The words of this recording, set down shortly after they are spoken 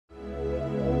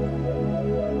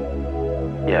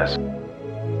Yes.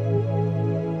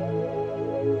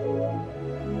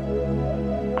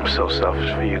 I'm so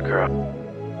selfish for you, girl.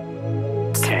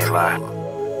 Can't lie.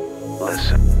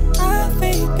 Listen. I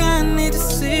think I need to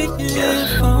see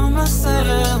it for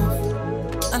myself.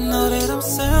 I know that I'm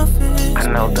selfish.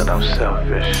 I know that I'm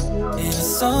selfish. And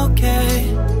it's okay.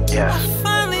 Yes. I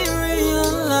finally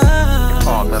realized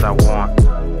All that I want.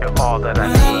 You're all that I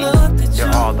need.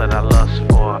 You're all that I lust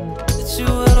for. that you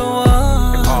were the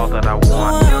one. You're all that I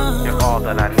want. You're all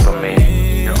that I need for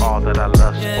me. You're all that I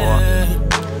lust for.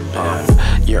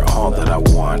 You're all that I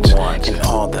want and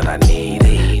all that I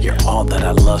need. You're all that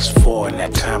I lust for in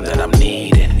that time that I'm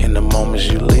needed. In the moments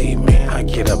you leave me, I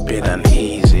get a bit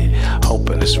uneasy,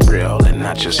 hoping it's real and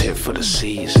not just hit for the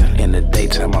season. In the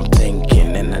daytime I'm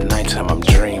thinking, in the nighttime I'm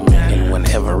dreaming. And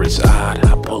whenever it's odd,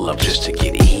 I pull up just to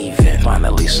get even.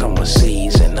 Finally someone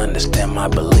sees and understand my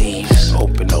beliefs.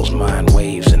 Open those mind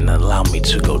waves and allow me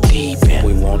to go deep in.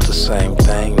 We want the same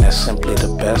thing, that's simply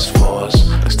the best for us.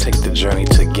 Let's take the journey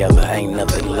together, ain't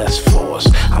nothing less for us.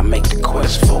 I make the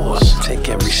quest for us, take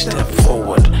every step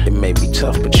forward. It may be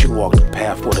tough, but you walk the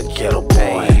path with a ghetto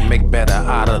boy. Make better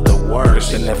out of the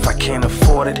worst, and if I can't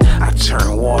afford it, I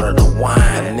turn water to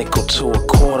wine. A nickel to a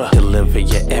quarter, deliver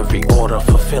your every order,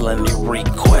 fulfilling your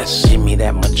requests. Give me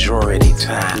that majority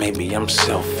time, maybe I'm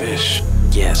selfish,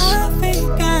 yes. I think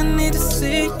I need to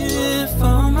see it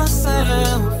for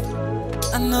myself.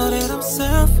 I know that I'm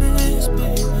selfish,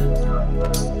 baby,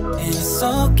 and it's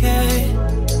okay.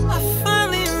 I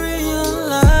finally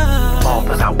realized All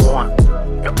that I want.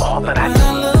 You're all that I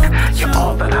need. You're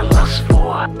all that I lust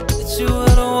for. that you were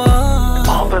the one.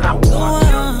 All that I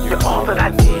want. You're all that I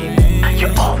need.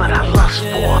 You're all that I lust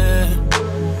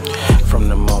for. From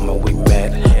the moment we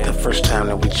met, the first time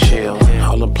that we chilled,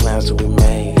 all the plans that we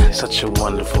made, such a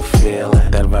wonderful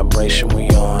feeling. That vibration we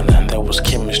on, there was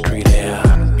chemistry there.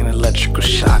 And electrical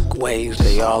shock waves,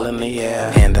 they all in the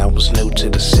air. And I was new to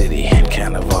the city and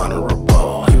kind of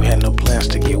honorable. You had no plans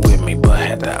to get with me, but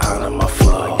had to honor my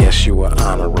flow. I guess you were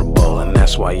honorable, and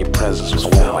that's why your presence was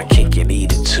felt. I kick it,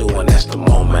 eat it too, and that's the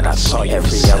moment I saw you.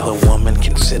 Every other woman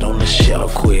can sit on the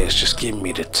shelf. No quiz, just give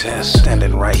me the test.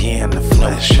 Standing right here in the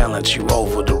flesh, challenge you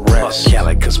over the rest.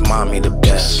 Cali, cause mommy the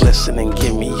best. Listen and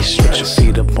give me your stress. Your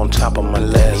feet up on top of my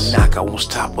legs. Knock, I was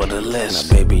top of the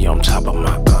list. Now baby on top of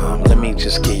my arm. Let me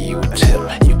just give you a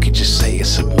tip. You could just say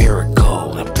it's a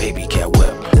miracle. And baby got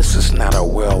whipped. This is not a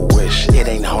well wish. It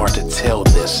ain't hard to tell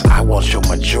this. I want your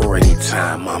majority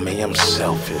time, mommy. I'm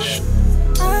selfish.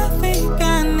 I think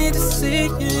I need to see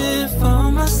it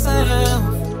for myself.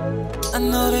 I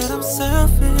know that I'm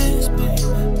selfish, baby,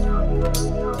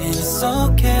 and it's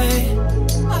okay.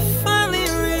 I finally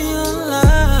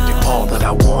realized You're all that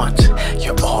I want.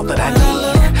 You're all that I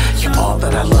need. You're all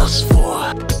that I lust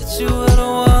for. that you were the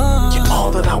one. You're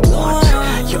all that I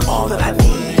want. You're all that I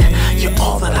need. You're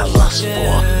all that I lust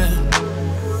for.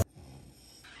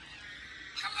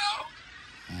 Hello?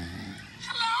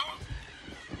 Hello?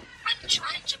 I'm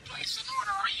trying to place an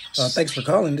order. Are you Thanks for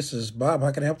calling. This is Bob.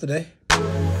 How can I help today?